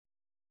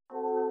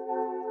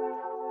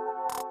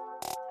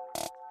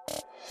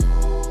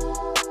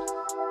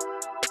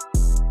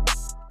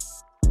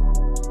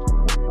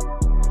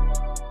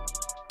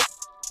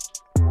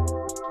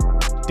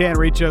Dan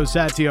Riccio,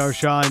 Satyar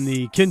Shah in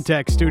the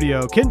Kintec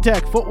studio.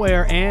 Kintec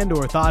Footwear and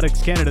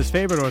Orthotics, Canada's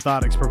favorite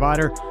orthotics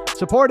provider,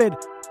 supported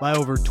by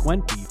over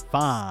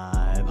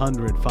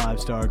 2,500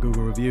 five-star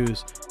Google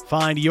reviews.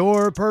 Find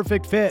your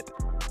perfect fit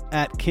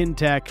at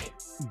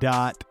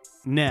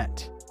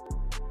kintec.net.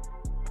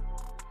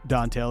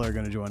 Don Taylor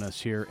going to join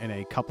us here in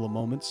a couple of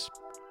moments.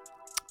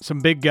 Some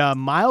big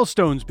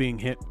milestones being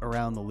hit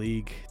around the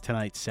league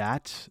tonight,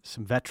 Sat.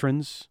 Some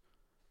veterans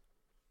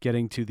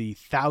getting to the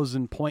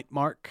 1,000-point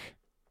mark.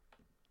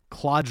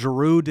 Claude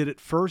Giroux did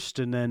it first,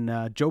 and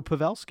then Joe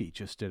Pavelski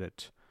just did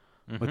it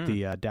with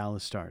the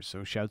Dallas Stars.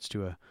 So shouts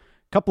to a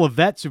couple of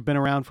vets who've been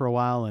around for a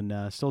while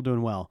and still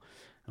doing well.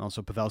 And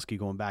also Pavelski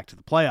going back to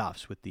the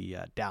playoffs with the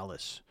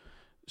Dallas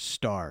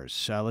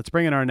Stars. Let's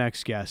bring in our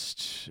next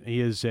guest. He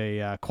is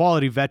a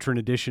quality veteran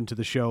addition to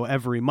the show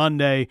every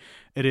Monday.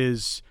 It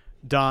is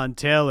Don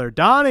Taylor.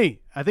 Donnie,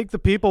 I think the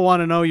people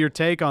want to know your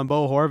take on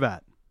Bo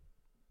Horvat.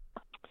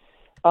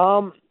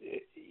 I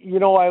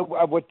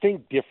would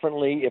think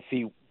differently if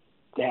he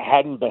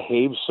hadn't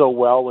behaved so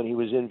well when he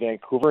was in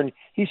Vancouver. And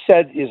he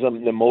said his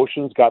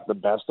emotions got the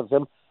best of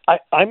him.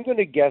 I'm going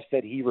to guess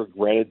that he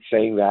regretted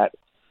saying that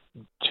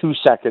 2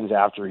 seconds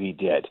after he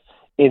did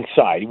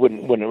inside. He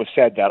wouldn't have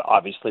said that,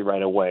 obviously,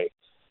 right away.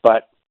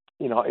 But,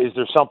 is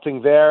there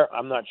something there?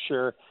 I'm not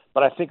sure.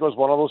 But I think it was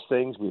one of those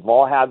things. We've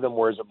all had them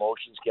where his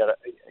emotions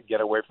get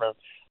away from him.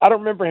 I don't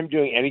remember him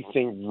doing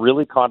anything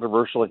really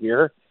controversial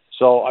here.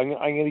 So I'm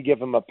going to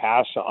give him a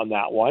pass on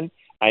that one.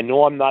 I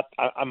know I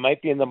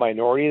might be in the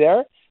minority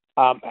there.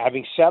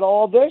 Having said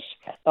all this,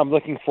 I'm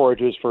looking forward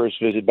to his first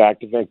visit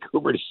back to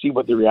Vancouver to see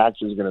what the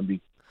reaction is going to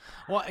be.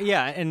 Well,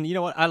 yeah, and you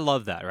know what? I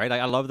love that, right?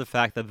 I love the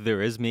fact that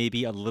there is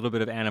maybe a little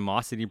bit of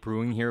animosity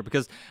brewing here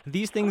because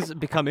these things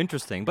become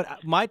interesting.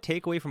 But my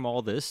takeaway from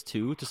all this,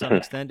 too, to some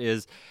extent,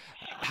 is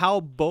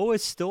how Bo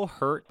is still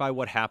hurt by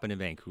what happened in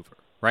Vancouver,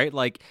 right?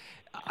 Like,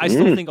 I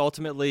still think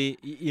ultimately,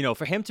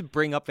 for him to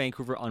bring up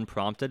Vancouver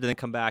unprompted and then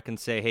come back and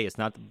say, hey, it's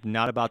not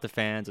about the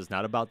fans, it's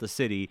not about the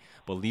city,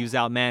 but leaves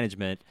out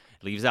management,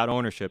 leaves out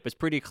ownership, it's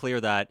pretty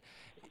clear that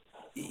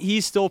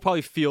he still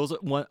probably feels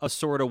a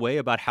sort of way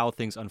about how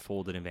things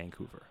unfolded in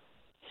Vancouver.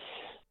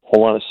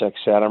 Hold on a sec,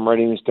 Sad. I'm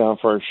writing this down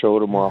for our show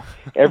tomorrow.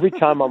 Every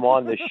time I'm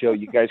on this show,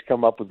 you guys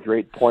come up with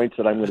great points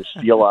that I'm going to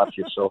steal off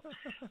you. So,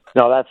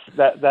 no, that's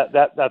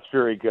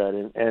very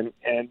good, and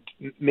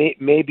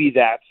maybe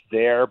that's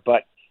there,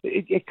 but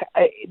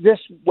this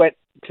went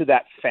to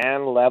that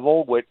fan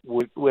level which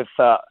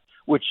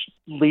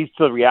leads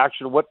to the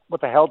reaction. What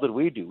the hell did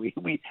we do?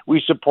 We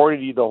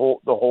supported you the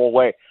whole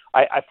way.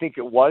 I think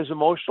it was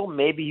emotional.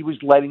 Maybe he was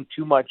letting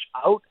too much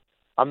out.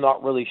 I'm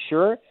not really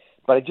sure,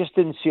 but I just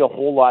didn't see a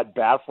whole lot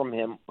bad from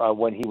him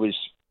when he was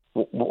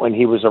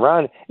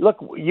around. Look,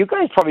 you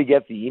guys probably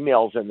get the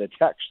emails and the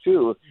text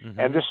too,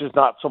 and this is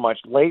not so much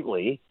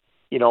lately,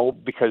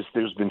 because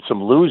there's been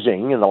some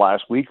losing in the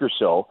last week or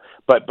so.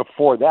 But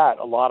before that,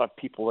 a lot of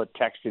people had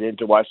texted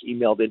into us,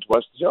 emailed into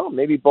us, and said, oh,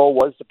 maybe Bo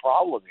was the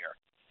problem here.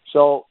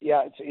 So,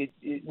 yeah, it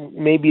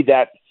maybe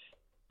that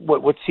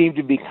what seemed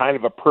to be kind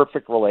of a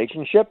perfect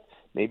relationship,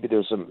 maybe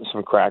there's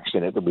some cracks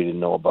in it that we didn't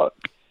know about.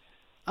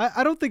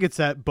 I don't think it's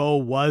that Bo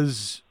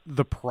was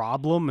the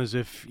problem, as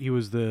if he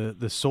was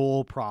the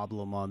sole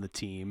problem on the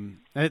team.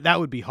 That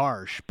would be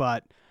harsh,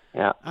 but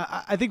yeah,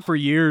 I think for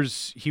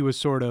years he was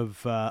sort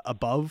of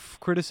above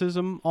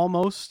criticism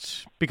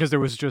almost because there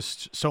was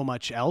just so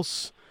much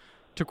else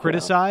to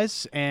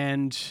criticize,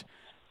 and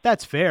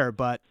that's fair.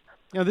 But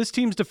this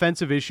team's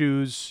defensive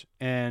issues,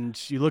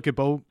 and you look at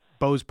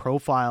Bo's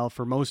profile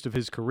for most of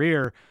his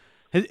career,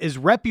 his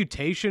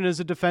reputation as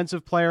a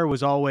defensive player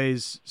was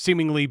always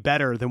seemingly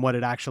better than what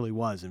it actually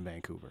was in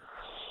Vancouver.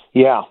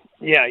 Yeah,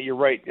 you're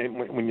right.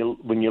 And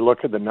when you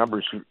look at the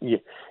numbers,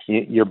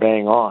 you're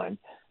bang on.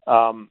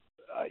 And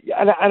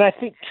I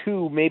think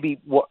too, maybe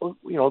what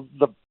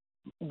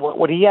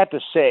he had to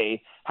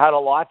say had a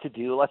lot to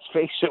do, let's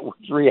face it, with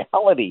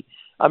reality.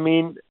 I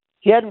mean,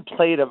 he hadn't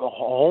played a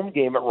home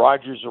game at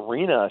Rogers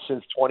Arena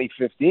since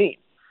 2015,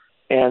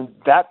 and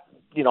that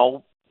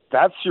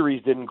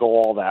series didn't go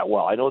all that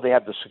well. I know they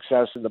had the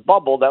success in the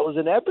bubble. That was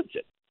in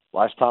Edmonton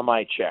last time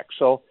I checked.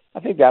 So I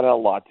think that had a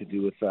lot to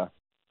do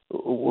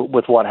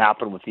with what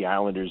happened with the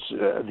Islanders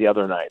the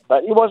other night.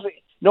 But he wasn't.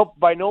 No,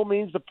 by no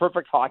means the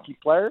perfect hockey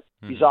player.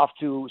 Mm-hmm. He's off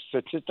to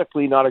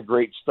statistically not a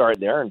great start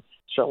there, and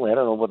certainly I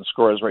don't know what the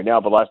score is right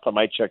now, but last time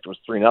I checked it was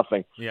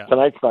 3-0. Yeah.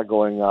 Tonight's not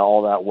going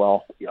all that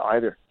well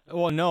either.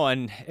 Well, no,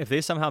 and if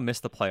they somehow miss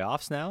the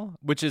playoffs now,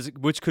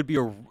 which could be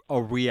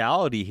a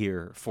reality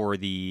here for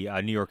the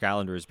New York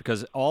Islanders,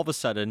 because all of a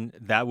sudden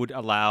that would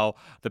allow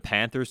the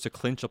Panthers to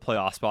clinch a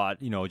playoff spot,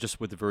 just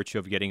with the virtue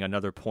of getting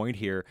another point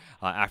here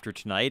after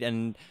tonight,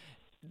 and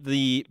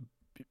the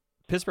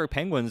Pittsburgh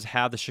Penguins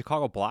have the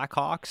Chicago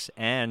Blackhawks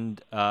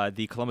and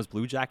the Columbus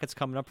Blue Jackets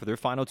coming up for their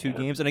final two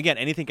games. And again,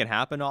 anything can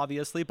happen,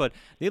 obviously, but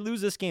they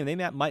lose this game, they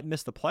might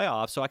miss the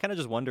playoffs. So I kind of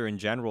just wonder in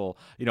general,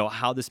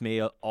 how this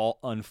may all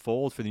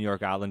unfold for the New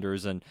York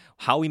Islanders and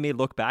how we may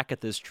look back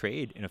at this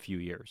trade in a few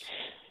years.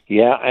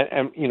 Yeah,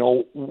 and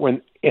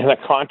when in a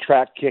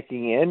contract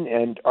kicking in,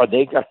 and are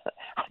they gonna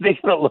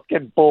look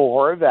at Bo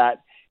Horvat?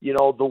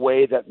 The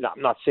way that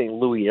I'm not saying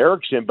Louis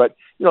Erickson, but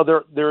there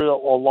are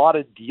a lot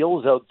of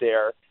deals out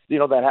there,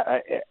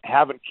 that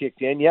haven't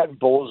kicked in yet, and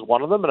Bo is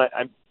one of them.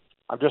 And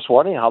I'm just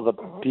wondering how the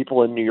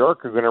people in New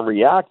York are going to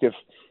react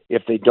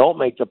if they don't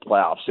make the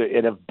playoffs,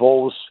 and if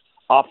Bo's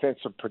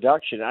offensive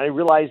production. And I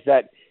realize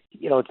that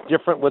it's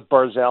different with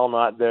Barzal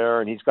not there,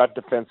 and he's got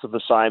defensive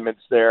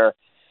assignments there.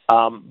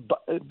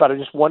 But I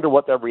just wonder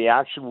what the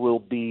reaction will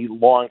be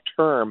long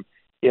term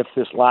if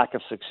this lack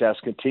of success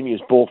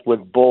continues, both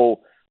with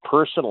Bo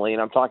personally,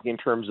 and I'm talking in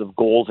terms of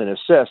goals and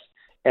assists,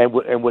 and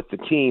with the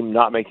team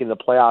not making the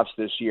playoffs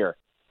this year.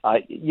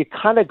 You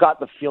kind of got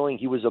the feeling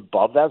he was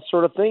above that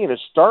sort of thing, and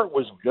his start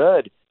was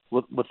good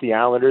with the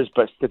Islanders,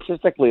 but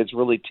statistically it's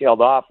really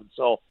tailed off, and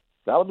so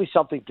that would be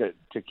something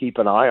to keep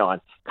an eye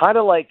on. Kind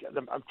of like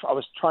I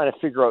was trying to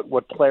figure out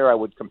what player I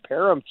would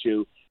compare him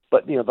to,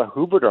 but the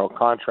Huberdeau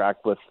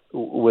contract with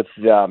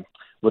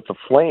the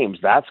Flames,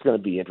 that's going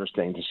to be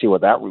interesting to see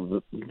what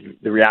the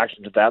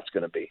reaction to that's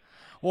going to be.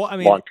 Well, I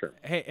mean, long term.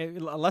 Hey,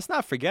 let's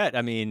not forget.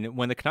 I mean,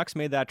 when the Canucks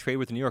made that trade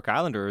with the New York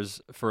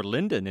Islanders for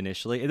Linden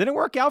initially, it didn't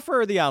work out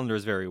for the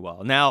Islanders very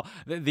well. Now,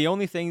 the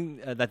only thing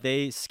that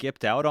they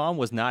skipped out on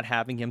was not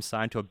having him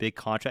signed to a big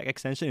contract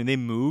extension, and they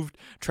moved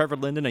Trevor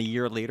Linden a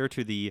year later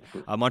to the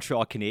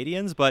Montreal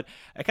Canadiens. But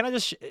I kind of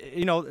just,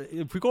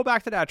 if we go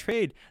back to that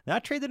trade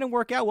didn't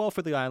work out well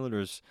for the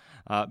Islanders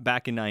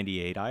back in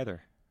 '98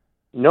 either.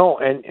 No,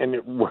 and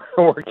it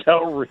worked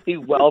out really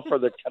well for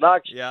the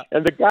Canucks. Yeah.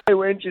 And the guy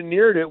who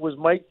engineered it was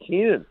Mike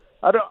Keenan.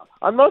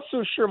 I'm not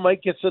so sure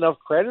Mike gets enough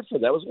credit for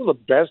that. It was one of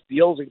the best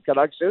deals in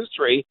Canucks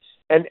history,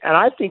 and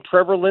I think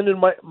Trevor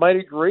Linden might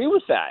agree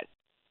with that.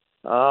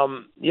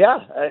 Obviously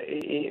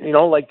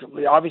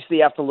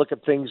you have to look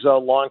at things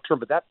long term,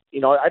 but that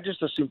I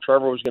just assumed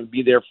Trevor was going to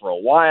be there for a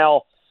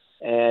while,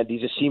 and he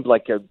just seemed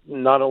like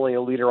not only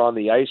a leader on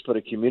the ice but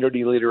a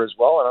community leader as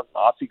well. And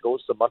off he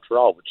goes to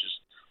Montreal, which is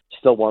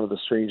still one of the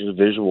strangest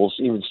visuals,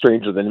 even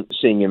stranger than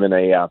seeing him in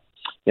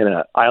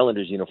an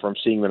Islanders uniform,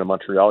 seeing him in a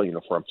Montreal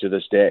uniform to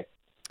this day.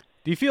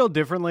 Do you feel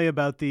differently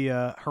about the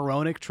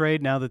Hronek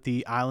trade now that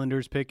the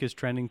Islanders pick is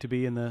trending to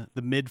be in the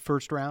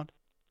mid-first round?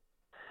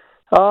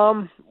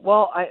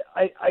 Well,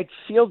 I'd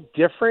feel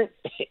different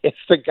if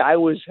the guy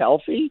was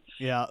healthy.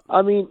 Yeah.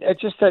 I mean,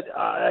 it's just that,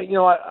 I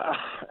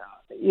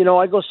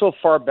go so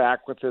far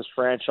back with this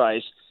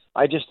franchise,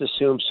 I just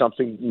assume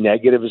something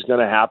negative is going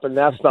to happen.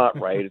 That's not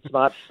right. It's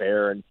not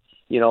fair. And,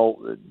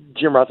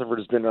 Jim Rutherford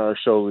has been on our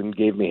show and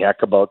gave me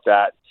heck about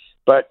that.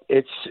 But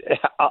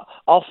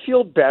I'll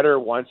feel better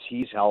once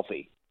he's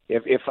healthy.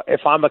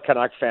 If I'm a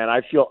Canuck fan,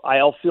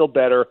 I'll feel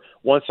better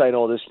once I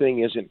know this thing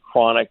isn't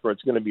chronic or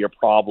it's going to be a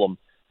problem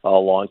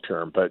long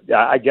term. But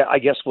I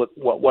guess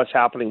what's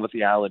happening with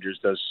the Islanders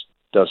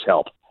does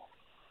help.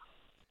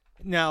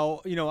 Now,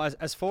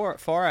 as far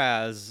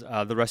as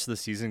the rest of the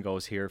season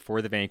goes here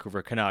for the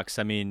Vancouver Canucks,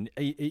 I mean,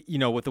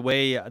 with the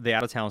way the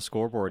out-of-town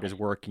scoreboard is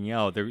working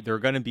out, they're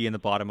going to be in the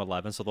bottom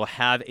 11, so they'll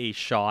have a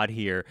shot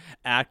here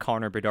at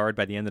Connor Bedard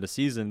by the end of the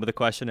season. But the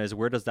question is,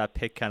 where does that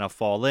pick kind of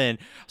fall in?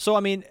 So, I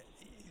mean,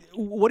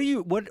 what are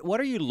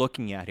you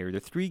looking at here? There are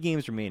 3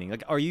 games remaining.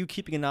 Like, are you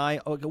keeping an eye?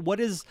 What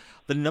is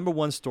the number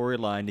one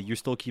storyline that you're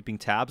still keeping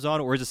tabs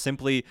on, or is it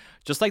simply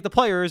just like the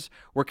players,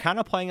 we're kind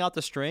of playing out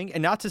the string,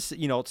 and not to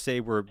say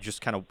we're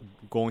just kind of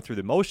going through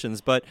the motions,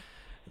 but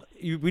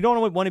we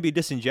don't want to be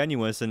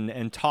disingenuous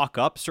and talk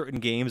up certain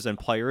games and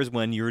players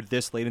when you're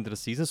this late into the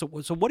season. So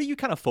what are you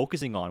kind of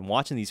focusing on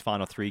watching these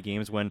final 3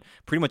 games when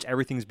pretty much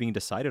everything's being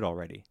decided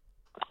already?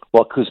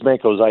 Well,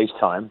 Kuzmenko's ice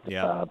time.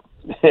 Yeah.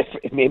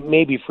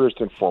 Maybe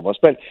first and foremost.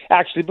 But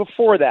actually,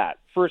 before that,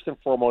 first and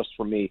foremost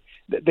for me,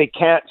 they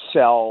can't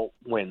sell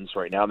wins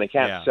right now. They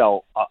can't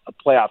sell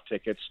playoff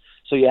tickets,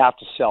 so you have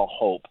to sell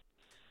hope.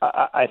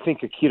 I think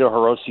Akito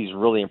Hiroshi's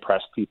really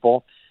impressed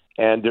people,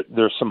 and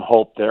there's some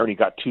hope there. And he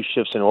got 2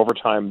 shifts in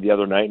overtime the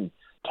other night and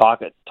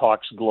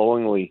talks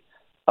glowingly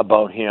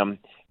about him.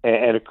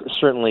 And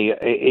certainly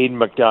Aiden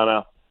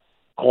McDonough,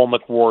 Cole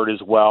McWard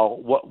as well.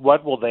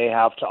 What will they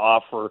have to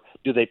offer?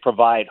 Do they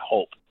provide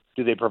hope?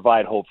 Do they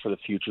provide hope for the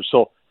future?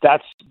 So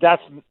that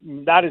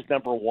is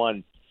number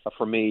one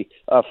for me.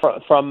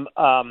 From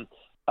not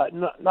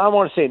I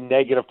want to say a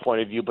negative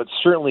point of view, but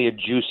certainly a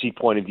juicy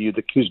point of view.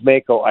 The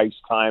Kuzmenko ice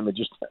time and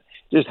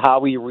just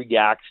how he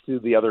reacts to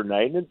the other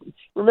night. And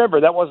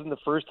remember, that wasn't the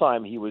first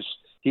time he was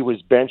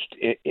benched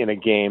in a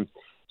game.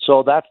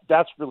 So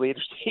that's really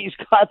interesting. He's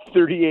got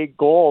 38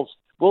 goals.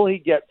 Will he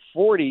get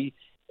 40?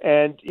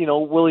 And,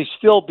 will he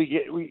still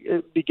be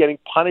getting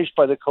punished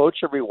by the coach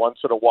every once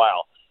in a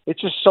while? It's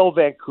just so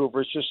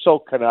Vancouver. It's just so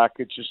Canuck.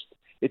 It's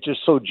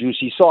just so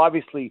juicy. So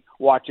obviously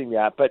watching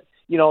that, but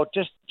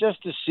just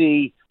to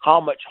see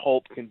how much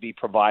hope can be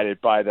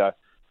provided by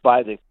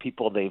the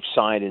people they've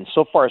signed, and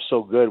so far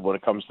so good when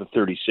it comes to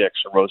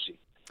 36, Hirossi.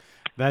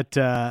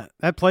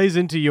 That plays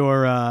into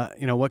your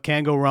what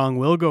can go wrong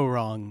will go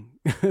wrong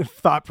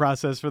thought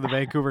process for the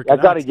Vancouver Canucks.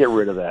 I got to get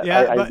rid of that.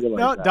 Yeah, but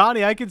no, that.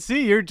 Donnie, I can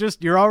see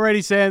you're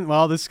already saying,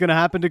 well, this is going to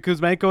happen to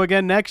Kuzmenko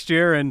again next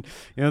year, and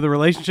the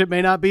relationship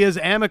may not be as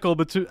amicable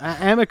between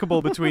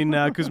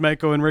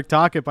Kuzmenko and Rick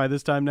Tocchet by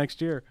this time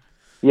next year.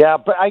 Yeah,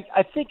 but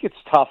I think it's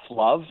tough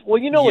love. Well,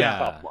 it's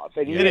tough love.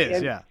 It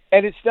is.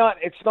 And it's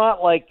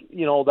not like,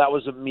 that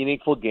was a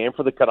meaningful game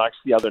for the Canucks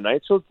the other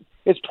night. So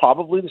it's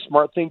probably the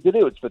smart thing to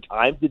do. It's the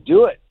time to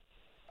do it.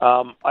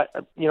 And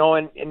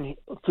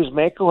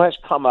Kuzmenko has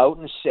come out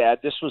and said,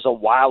 this was a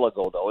while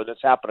ago though, and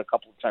it's happened a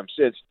couple of times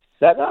since,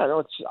 that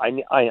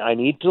I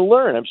need to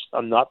learn.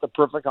 I'm not the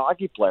perfect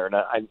hockey player, and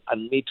I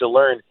need to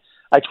learn.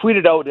 I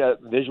tweeted out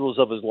visuals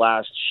of his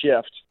last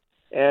shift,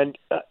 and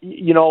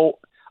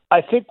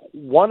I think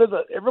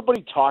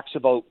everybody talks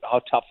about how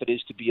tough it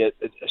is to be a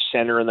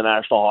center in the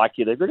National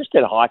Hockey League, or just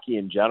in hockey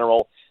in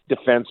general,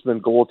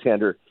 defenseman,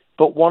 goaltender.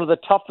 But one of the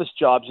toughest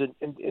jobs,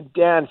 and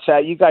Dan,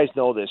 you guys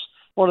know this,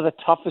 one of the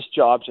toughest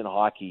jobs in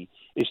hockey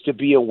is to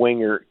be a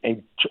winger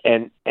and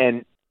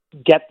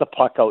get the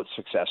puck out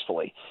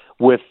successfully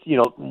with,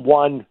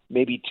 one,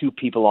 maybe two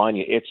people on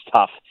you. It's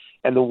tough.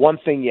 And the one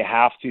thing you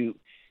have to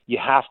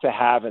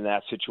have in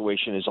that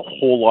situation is a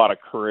whole lot of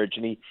courage.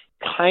 And he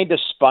kind of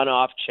spun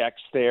off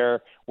checks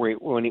there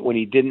when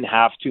he didn't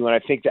have to. And I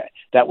think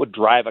that would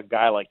drive a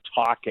guy like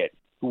Tocchet,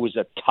 who was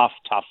a tough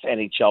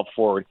NHL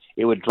forward.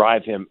 It would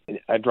drive him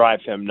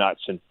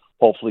nuts. And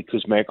hopefully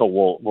Kuzmenko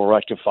will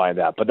rectify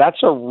that. But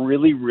that's a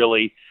really,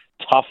 really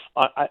tough.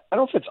 I don't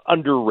know if it's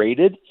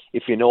underrated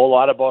if you know a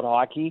lot about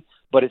hockey,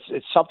 but it's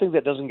something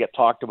that doesn't get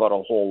talked about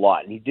a whole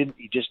lot. And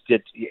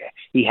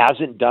he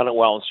hasn't done it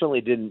well, and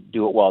certainly didn't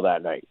do it well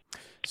that night.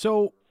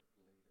 So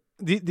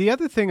the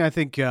other thing I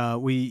think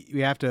we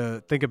have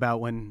to think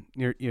about when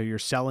you're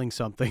selling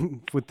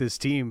something with this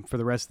team for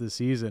the rest of the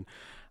season,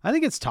 I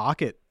think it's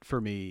Tocchet for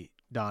me,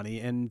 Donnie.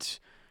 And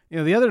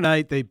the other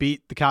night they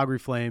beat the Calgary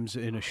Flames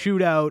in a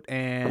shootout,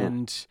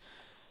 and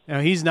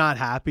he's not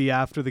happy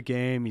after the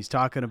game. He's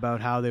talking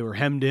about how they were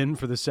hemmed in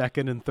for the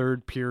second and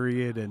third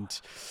period, and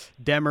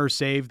Demmer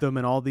saved them,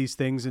 and all these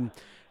things. And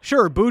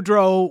sure,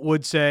 Boudreau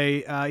would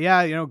say,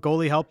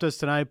 goalie helped us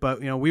tonight, but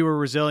we were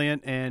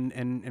resilient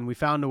and we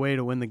found a way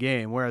to win the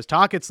game. Whereas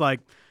Tocchet's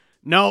like,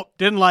 no,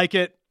 didn't like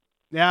it.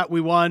 Yeah,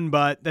 we won,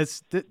 but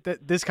this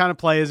kind of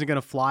play isn't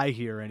going to fly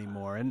here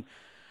anymore. And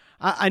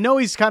I know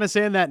he's kind of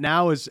saying that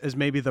now as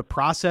maybe the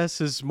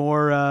process is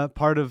more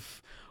part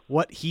of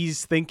what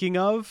he's thinking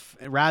of,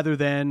 rather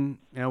than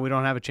we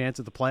don't have a chance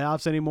at the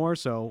playoffs anymore.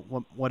 So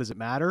what does it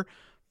matter?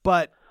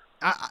 But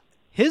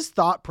his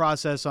thought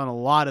process on a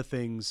lot of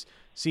things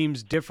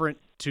seems different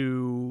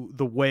to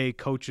the way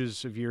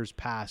coaches of years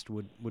past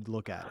would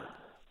look at it.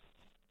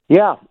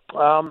 Yeah,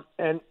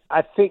 and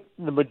I think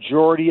the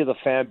majority of the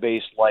fan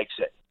base likes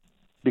it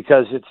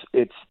because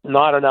it's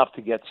not enough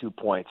to get 2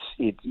 points.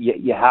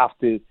 You have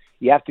to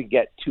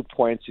get 2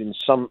 points in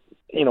some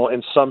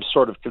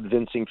sort of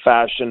convincing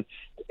fashion.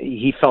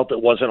 He felt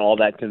it wasn't all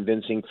that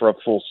convincing for a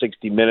full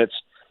 60 minutes,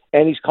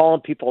 and he's calling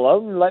people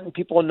out and letting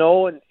people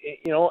know, and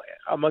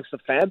amongst the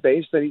fan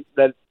base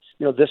that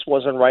this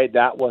wasn't right,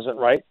 that wasn't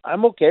right.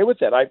 I'm okay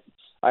with it.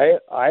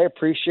 I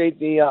appreciate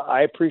the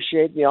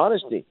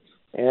honesty.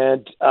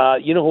 And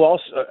who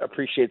else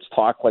appreciates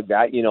talk like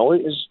that?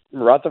 Is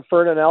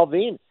Rutherford and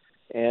Alvin.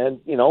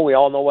 And we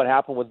all know what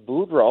happened with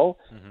Boudreau,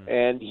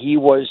 and he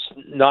was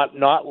not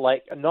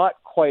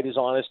quite as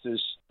honest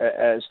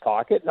as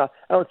Tocchet. Now,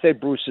 I don't say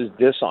Bruce is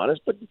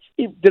dishonest, but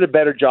he did a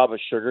better job of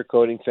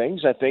sugarcoating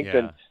things, I think,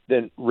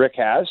 than Rick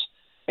has.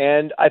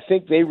 And I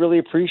think they really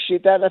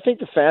appreciate that. And I think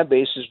the fan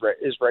base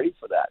is ready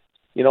for that.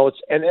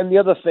 And the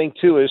other thing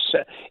too is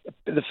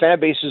the fan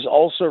base is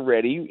also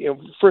ready.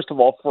 First of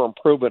all, for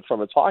improvement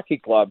from its hockey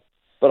club,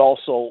 but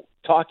also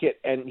Tocchet,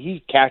 and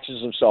he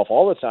catches himself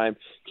all the time,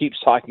 keeps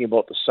talking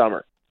about the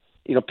summer.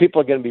 People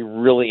are going to be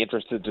really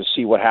interested to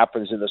see what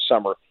happens in the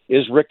summer.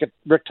 Is Rick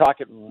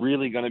Tocchet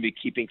really going to be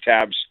keeping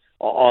tabs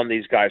on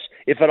these guys?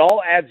 If it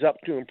all adds up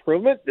to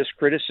improvement, this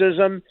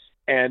criticism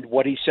and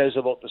what he says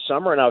about the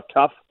summer and how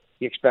tough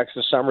he expects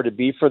the summer to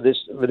be for this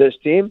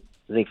team,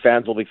 I think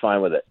fans will be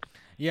fine with it.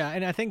 Yeah,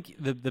 and I think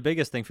the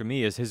biggest thing for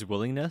me is his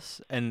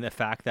willingness and the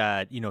fact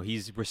that,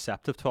 he's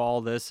receptive to all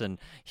this, and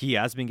he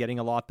has been getting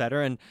a lot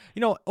better. And,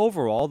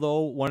 overall, though,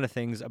 one of the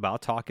things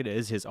about Tocchet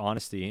is his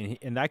honesty.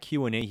 And that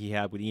Q&A he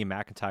had with Ian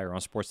McIntyre on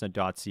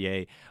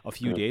Sportsnet.ca a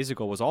few days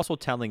ago was also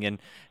telling.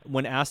 And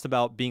when asked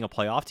about being a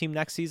playoff team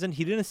next season,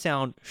 he didn't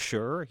sound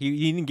sure.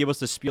 He didn't give us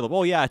the spiel of,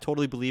 oh, yeah, I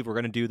totally believe we're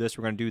going to do this,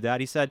 we're going to do that.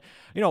 He said,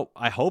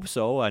 I hope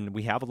so, and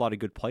we have a lot of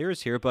good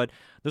players here, but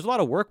there's a lot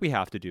of work we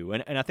have to do.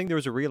 And I think there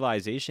was a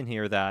realization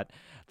here that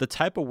the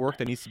type of work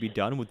that needs to be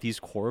done with these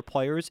core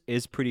players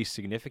is pretty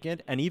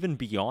significant. And even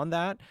beyond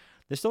that,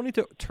 they still need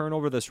to turn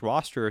over this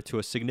roster to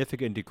a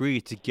significant degree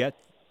to get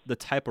the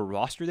type of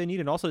roster they need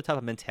and also the type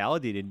of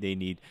mentality that they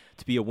need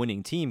to be a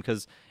winning team.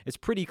 Because it's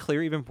pretty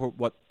clear, even for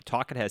what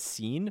Tocchet has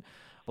seen,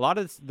 a lot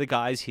of the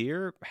guys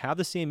here have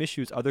the same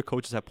issues other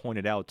coaches have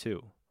pointed out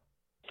too.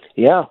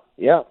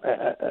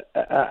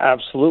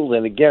 Absolutely.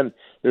 And again,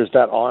 there's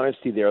that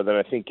honesty there that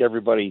I think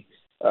everybody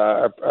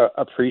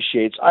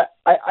appreciates.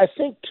 I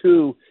think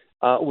too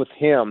with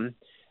him.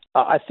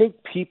 I think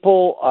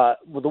people.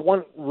 The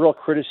one real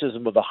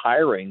criticism of the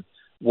hiring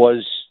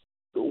was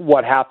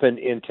what happened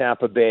in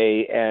Tampa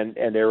Bay and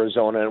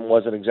Arizona, and it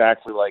wasn't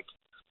exactly like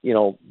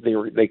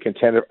they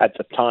contended at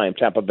the time.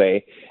 Tampa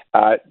Bay.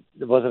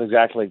 It wasn't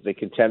exactly like they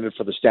contended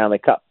for the Stanley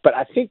Cup, but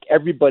I think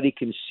everybody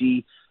can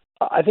see.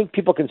 I think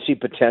people can see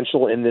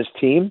potential in this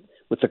team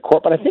with the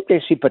core, but I think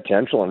they see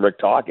potential in Rick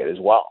Tocchet as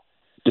well,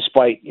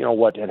 despite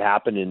what had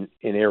happened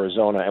in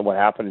Arizona and what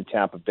happened in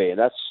Tampa Bay. And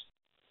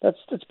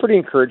that's pretty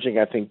encouraging.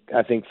 I think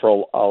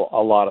for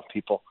a lot of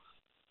people.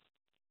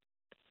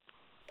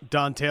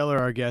 Don Taylor,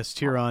 our guest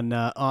here on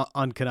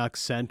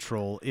Canucks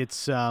Central.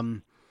 It's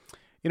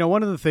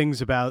one of the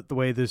things about the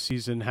way this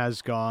season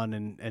has gone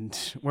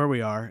and where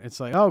we are, it's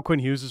like, oh, Quinn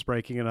Hughes is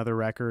breaking another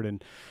record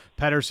and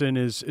Pettersson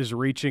is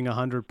reaching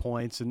 100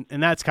 points. And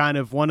that's kind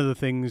of one of the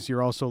things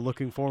you're also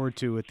looking forward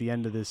to at the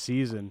end of this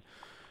season.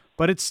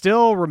 But it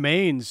still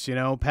remains,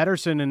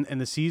 Pettersson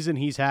and the season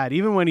he's had,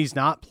 even when he's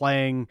not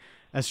playing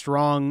as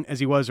strong as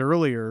he was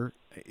earlier,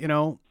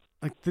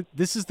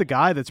 this is the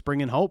guy that's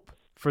bringing hope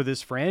for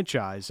this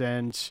franchise.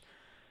 And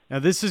now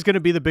this is going to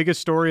be the biggest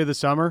story of the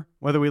summer,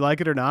 whether we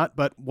like it or not,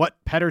 but what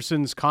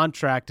Pettersson's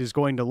contract is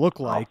going to look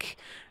like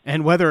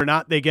and whether or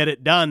not they get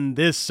it done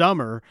this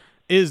summer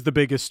is the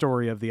biggest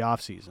story of the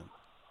offseason.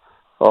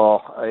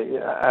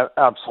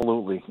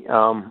 Absolutely.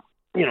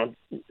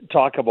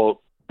 Talk about,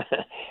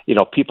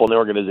 people in the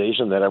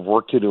organization that have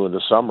work to do in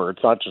the summer.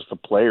 It's not just the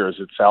players.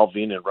 It's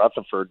Alvin and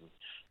Rutherford,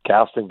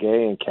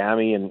 Castonguay and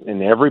Cammy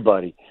and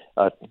everybody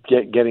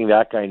getting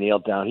that guy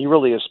nailed down. He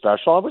really is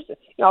special. I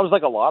was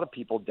like a lot of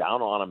people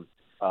down on him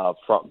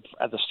from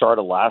at the start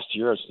of last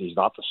year. He's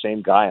not the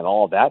same guy and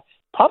all of that.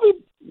 Probably,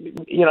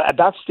 at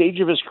that stage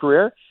of his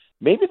career,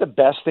 maybe the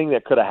best thing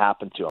that could have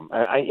happened to him.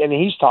 And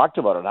he's talked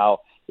about it,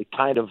 how it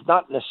kind of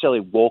not necessarily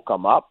woke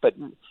him up, but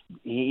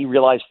he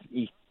realized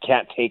he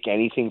can't take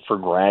anything for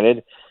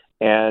granted.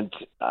 And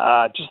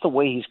just the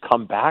way he's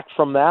come back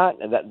from that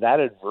and that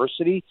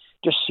adversity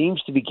just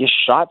seems to be, his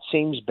shot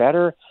seems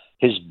better.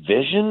 His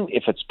vision,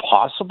 if it's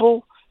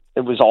possible,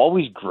 it was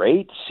always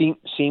great,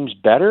 seems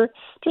better.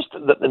 Just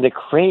the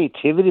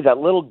creativity, that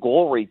little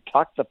goal where he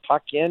tucked the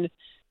puck in,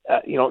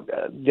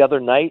 the other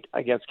night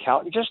against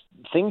Cal, just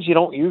things you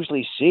don't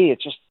usually see.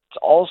 It's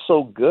all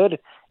so good,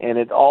 and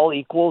it all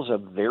equals a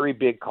very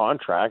big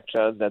contract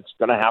that's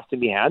going to have to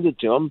be handed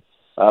to him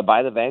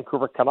by the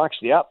Vancouver Canucks.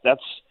 Yep,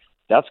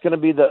 that's going to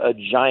be a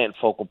giant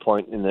focal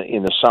point in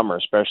the summer,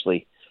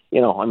 especially.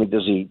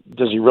 Does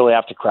he really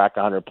have to crack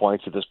 100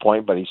 points at this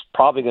point? But he's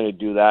probably going to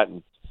do that,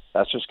 and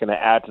that's just going to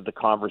add to the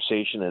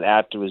conversation and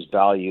add to his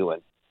value.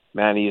 And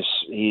man, he's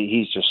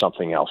just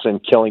something else, and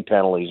killing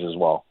penalties as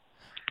well.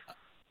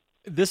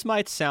 This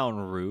might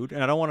sound rude,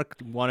 and I don't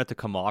want it to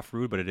come off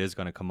rude, but it is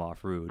going to come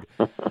off rude.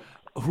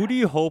 Who do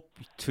you hope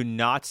to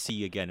not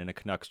see again in a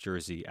Canucks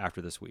jersey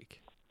after this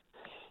week?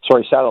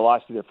 Sorry, Sal, I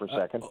lost you there for a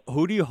second.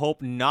 Who do you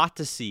hope not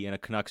to see in a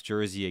Canucks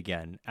jersey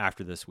again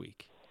after this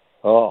week?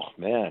 Oh,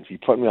 man, you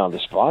put me on the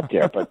spot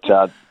there. But,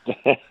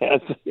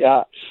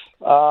 yeah,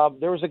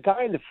 there was a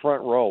guy in the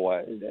front row.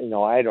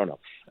 I don't know.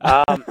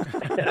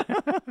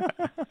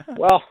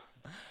 Well,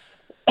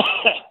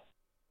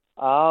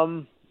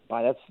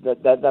 that's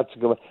a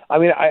good one. I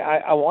mean,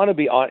 I want to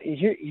be on.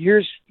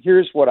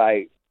 Here's what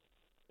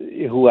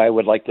who I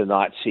would like to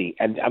not see,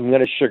 and I'm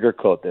going to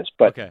sugarcoat this,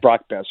 but okay.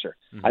 Brock Besser.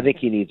 Mm-hmm. I think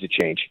he needs a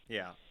change.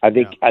 Yeah, I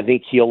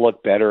think he'll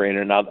look better in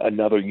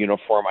another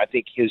uniform. I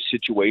think his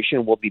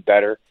situation will be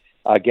better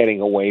getting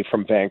away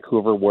from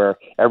Vancouver, where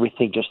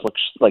everything just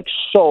looks like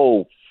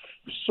so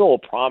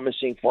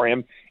promising for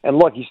him. And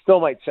look, he still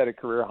might set a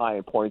career high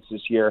in points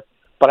this year,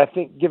 but I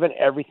think given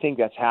everything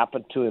that's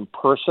happened to him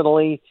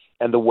personally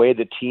and the way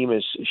the team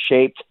is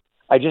shaped,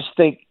 I just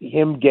think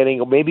him going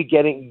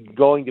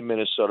to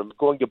Minnesota,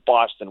 going to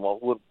Boston. Well,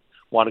 who would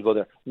want to go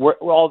there?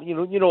 All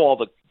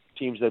the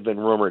teams that have been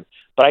rumored,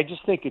 but I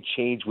just think a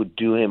change would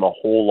do him a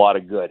whole lot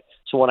of good.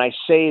 So when I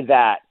say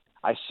that,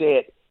 I say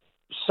it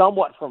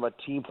somewhat from a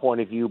team point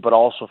of view, but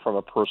also from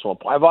a personal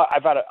point. I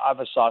have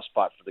a soft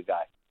spot for the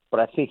guy, but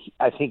I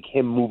think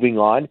him moving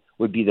on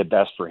would be the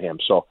best for him.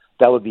 So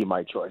that would be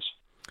my choice.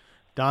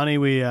 Donnie,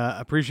 we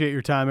appreciate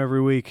your time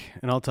every week,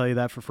 and I'll tell you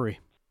that for free.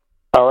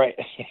 All right.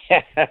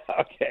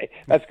 Okay.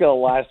 That's going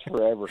to last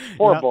forever.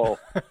 Poor Bo.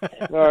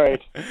 All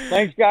right.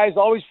 Thanks, guys.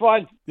 Always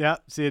fun. Yeah.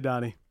 See you,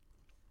 Donnie.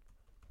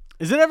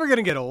 Is it ever going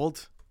to get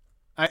old?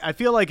 I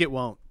feel like it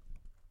won't.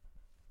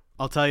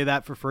 I'll tell you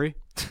that for free.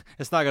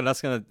 It's not going.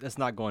 It's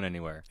not going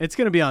anywhere. It's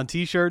going to be on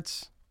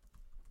T-shirts.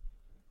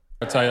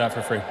 I'll tell you that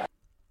for free.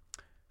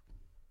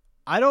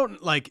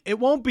 It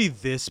won't be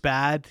this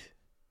bad,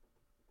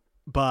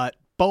 but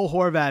Bo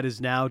Horvat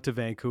is now to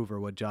Vancouver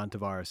what John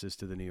Tavares is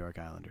to the New York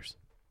Islanders.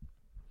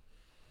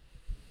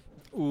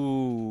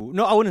 Ooh,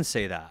 no, I wouldn't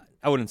say that.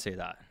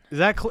 Is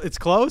that it's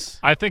close?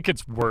 I think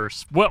it's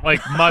worse. What, like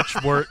much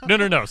worse?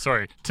 No.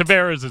 Sorry,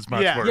 Tavares is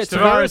much Yeah. worse. Yeah,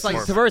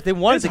 Tavares, they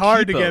wanted It's to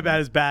hard to keep get him.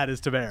 as bad as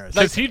Tavares.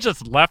 Because he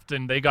just left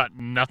and they got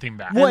nothing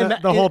back. Well, And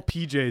and the it- whole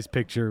PJ's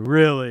picture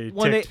really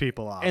When ticked they-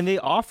 people off. And they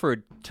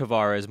offered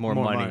Tavares more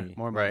More money,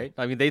 money. right?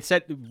 I mean, they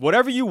said,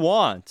 whatever you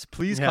want,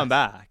 please Yes. come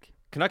back.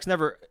 Canucks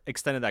never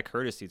extended that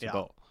courtesy to Yeah.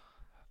 Bo.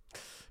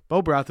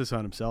 Bo brought this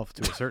on himself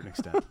to a certain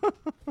extent.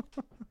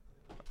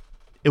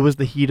 It was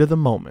the heat of the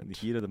The moment.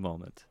 heat of the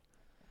moment.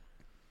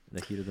 The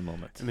heat of the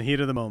moment. In the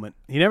heat of the moment.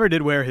 He never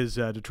did wear his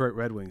Detroit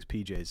Red Wings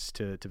PJs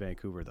to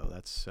Vancouver, though.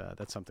 That's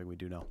something we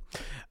do know.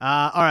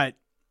 All right.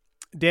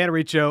 Dan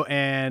Riccio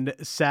and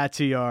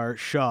Satyar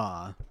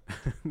Shah.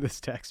 This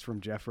text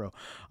from Jeffro.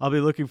 I'll be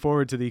looking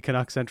forward to the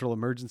Canuck Central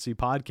Emergency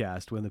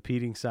podcast when the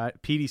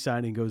PD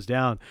signing goes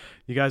down.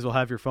 You guys will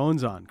have your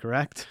phones on,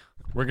 correct?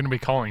 We're going to be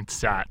calling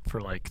Sat for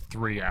like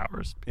 3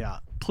 hours. Yeah.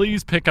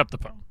 Please pick up the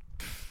phone.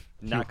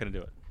 Not going to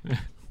do it.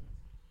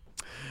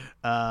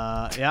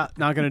 Yeah,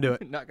 not going to do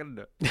it. Not going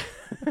to do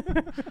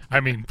it. I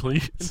mean,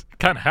 please.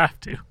 Kind of have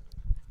to.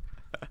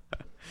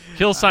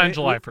 He'll sign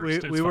July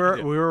 1st. We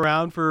were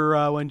around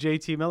for when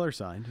JT Miller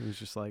signed. It was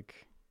just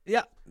like,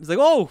 Yeah. It's like,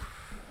 oh,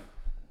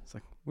 it's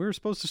like we were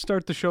supposed to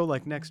start the show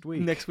like next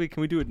week. next week,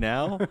 can we do it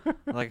now?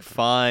 I'm like,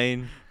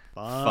 fine.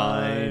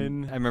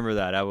 Fine. I remember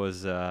that. I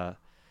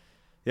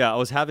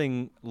was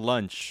having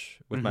lunch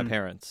with my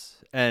parents,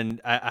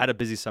 and I had a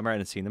busy summer. I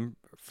hadn't seen them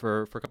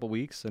for a couple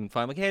weeks, and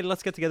finally, like, hey,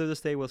 let's get together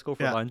this day. Let's go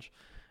for Yeah. lunch.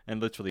 And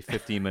literally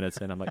 15 minutes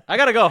in, I'm like, I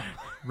gotta go.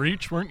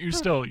 Reach, weren't you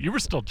still? You were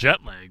still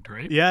jet lagged,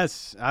 right?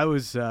 Yes, I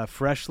was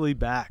freshly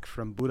back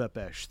from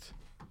Budapest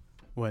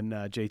when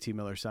JT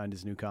Miller signed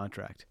his new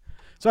contract.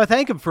 So I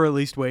thank him for at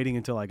least waiting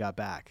until I got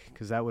back,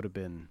 because that would have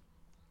been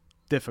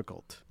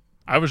difficult.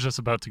 I was just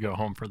about to go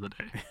home for the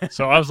day,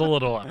 so I was a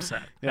little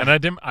upset. Yeah.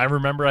 And I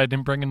remember I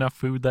didn't bring enough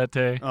food that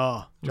day.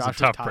 Oh, It was Josh a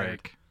tough was tired.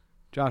 break.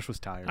 Josh was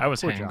tired. I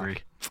was Poor hangry.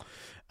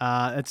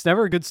 Josh. It's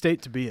never a good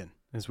state to be in,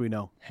 as we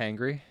know.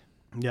 Hangry?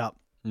 Yeah.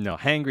 No,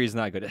 hangry is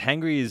not good.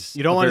 Hangry is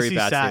You don't a want to very see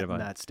bad state Sat of in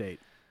mind. that state.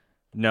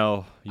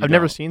 No, you I've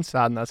never don't. seen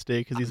Sad in that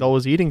state because he's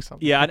always eating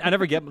something. Yeah, I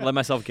never let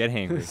myself get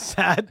hangry.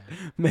 Sat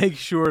makes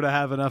sure to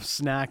have enough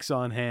snacks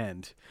on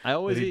hand I that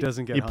always he eat.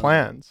 doesn't get He hungry.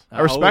 plans.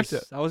 I respect always,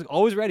 it. I was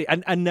always ready.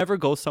 I never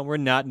go somewhere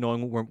not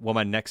knowing where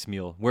my next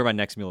meal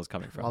is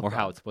coming from, Well or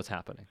done. what's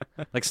happening.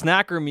 Like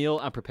snack or meal,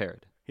 I'm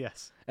prepared.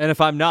 Yes. And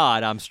if I'm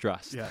not, I'm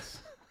stressed. Yes.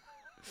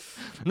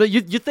 No,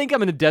 you think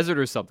I'm in a desert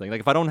or something.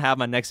 Like if I don't have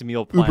my next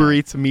meal planned, Uber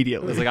Eats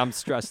immediately. it's like I'm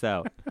stressed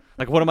out.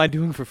 Like what am I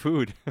doing for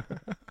food?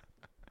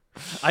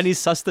 I need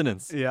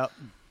sustenance. Yep.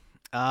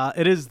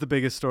 It is the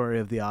biggest story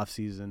of the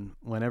offseason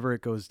whenever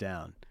it goes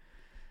down.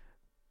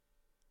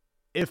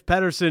 If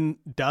Pettersson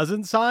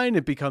doesn't sign,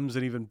 it becomes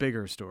an even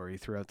bigger story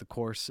throughout the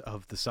course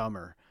of the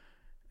summer.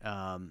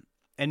 And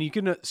you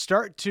can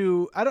start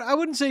to I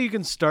wouldn't say you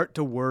can start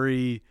to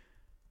worry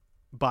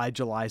by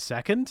July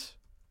 2nd,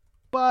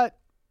 but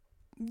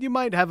you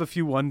might have a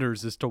few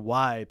wonders as to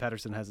why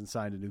Pettersson hasn't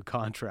signed a new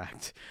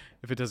contract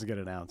if it doesn't get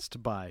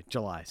announced by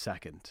July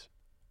 2nd,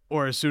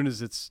 or as soon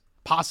as it's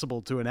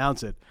possible to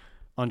announce it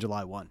on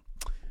July 1.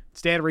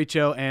 It's Dan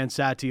Riccio and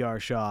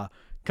Satyar Shah.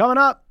 Coming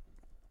up,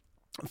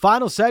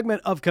 final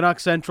segment of Canuck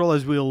Central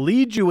as we'll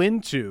lead you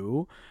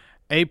into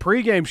a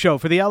pregame show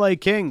for the LA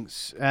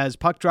Kings as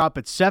puck drop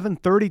at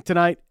 7:30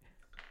 tonight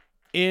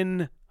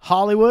in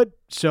Hollywood.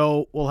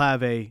 So we'll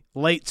have a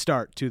late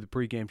start to the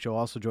pregame show.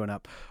 Also join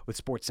up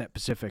with Sportsnet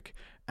Pacific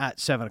at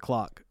 7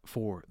 o'clock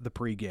for the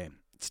pregame.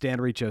 It's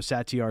Dan Riccio,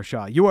 Satyar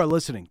Shah. You are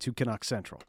listening to Canuck Central.